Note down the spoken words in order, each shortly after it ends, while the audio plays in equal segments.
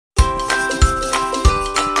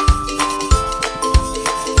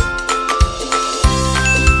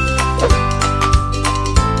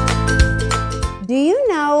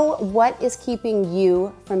what is keeping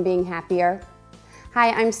you from being happier?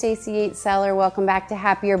 Hi, I'm Stacey Yates Seller. Welcome back to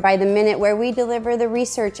Happier by the Minute, where we deliver the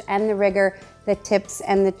research and the rigor, the tips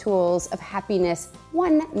and the tools of happiness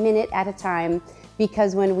 1 minute at a time,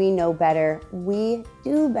 because when we know better, we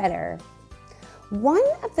do better. One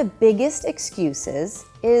of the biggest excuses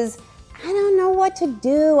is, I don't know what to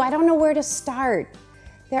do. I don't know where to start.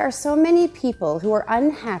 There are so many people who are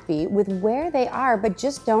unhappy with where they are, but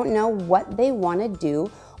just don't know what they want to do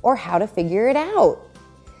or how to figure it out.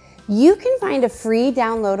 You can find a free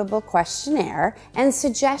downloadable questionnaire and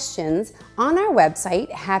suggestions on our website,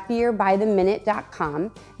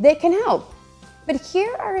 happierbytheminute.com, that can help. But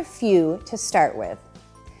here are a few to start with.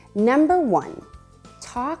 Number 1,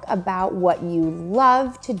 talk about what you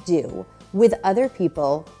love to do with other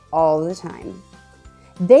people all the time.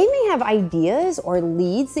 They may have ideas or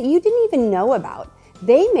leads that you didn't even know about.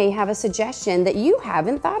 They may have a suggestion that you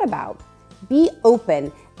haven't thought about. Be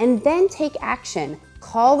open and then take action.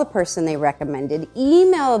 Call the person they recommended,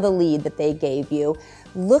 email the lead that they gave you,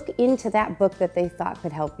 look into that book that they thought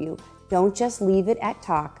could help you. Don't just leave it at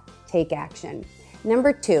talk, take action.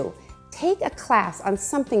 Number 2, take a class on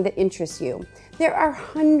something that interests you. There are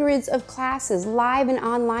hundreds of classes live and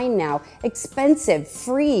online now, expensive,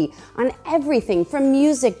 free, on everything from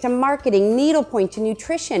music to marketing, needlepoint to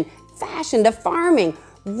nutrition, fashion to farming,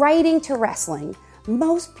 writing to wrestling.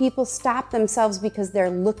 Most people stop themselves because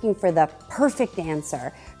they're looking for the perfect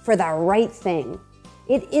answer, for the right thing.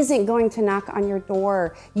 It isn't going to knock on your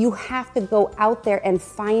door. You have to go out there and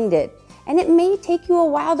find it. And it may take you a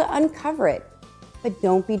while to uncover it. But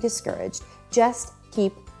don't be discouraged. Just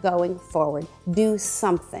keep going forward. Do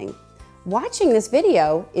something. Watching this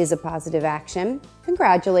video is a positive action.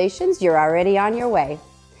 Congratulations, you're already on your way.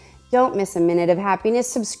 Don't miss a minute of happiness.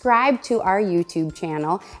 Subscribe to our YouTube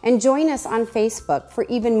channel and join us on Facebook for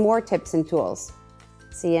even more tips and tools.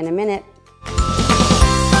 See you in a minute.